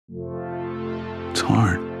It's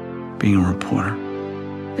hard being a reporter.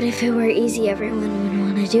 But if it were easy, everyone would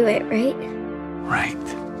want to do it, right? Right.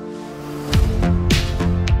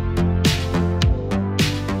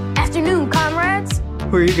 Afternoon, comrades.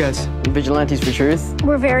 Who are you guys? Vigilantes for truth?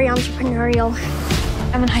 We're very entrepreneurial.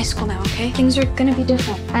 I'm in high school now, okay? Things are gonna be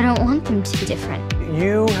different. I don't want them to be different.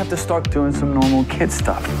 You have to start doing some normal kid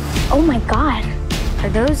stuff. Oh my God. Are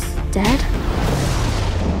those dead?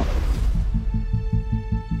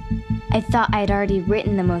 I thought I'd already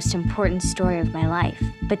written the most important story of my life,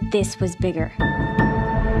 but this was bigger.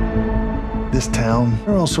 This town,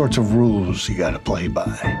 there are all sorts of rules you gotta play by.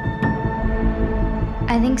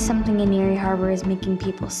 I think something in Erie Harbor is making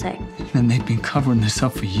people sick. And they've been covering this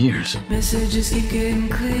up for years. Messages keep getting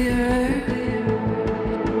clearer.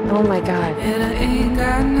 Oh my God. And I ain't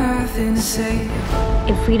got nothing to say.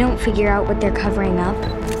 If we don't figure out what they're covering up,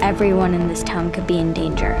 everyone in this town could be in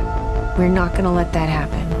danger. We're not gonna let that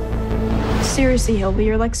happen. Seriously, Hilby,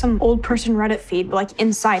 you're like some old person Reddit feed, but like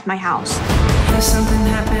inside my house. There's something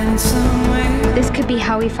happened somewhere. This could be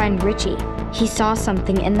how we find Richie. He saw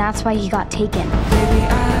something, and that's why he got taken. Baby,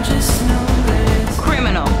 I just know that it's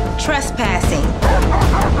criminal trespassing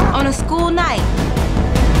on a school night.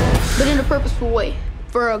 But in a purposeful way.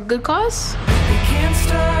 For a good cause? we can't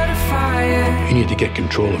start a fire. You need to get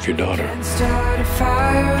control of your daughter. Can't start a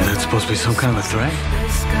fire. Is that supposed to be some kind of a threat? The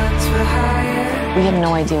skies were higher. We have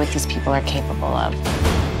no idea what these people are capable of.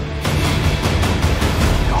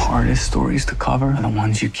 The hardest stories to cover are the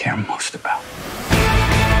ones you care most about.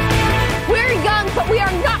 We're young, but we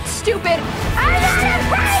are not stupid. I'm not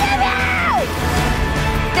afraid of you!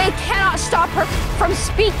 They cannot stop her from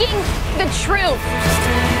speaking the truth. Just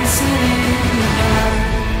dancing.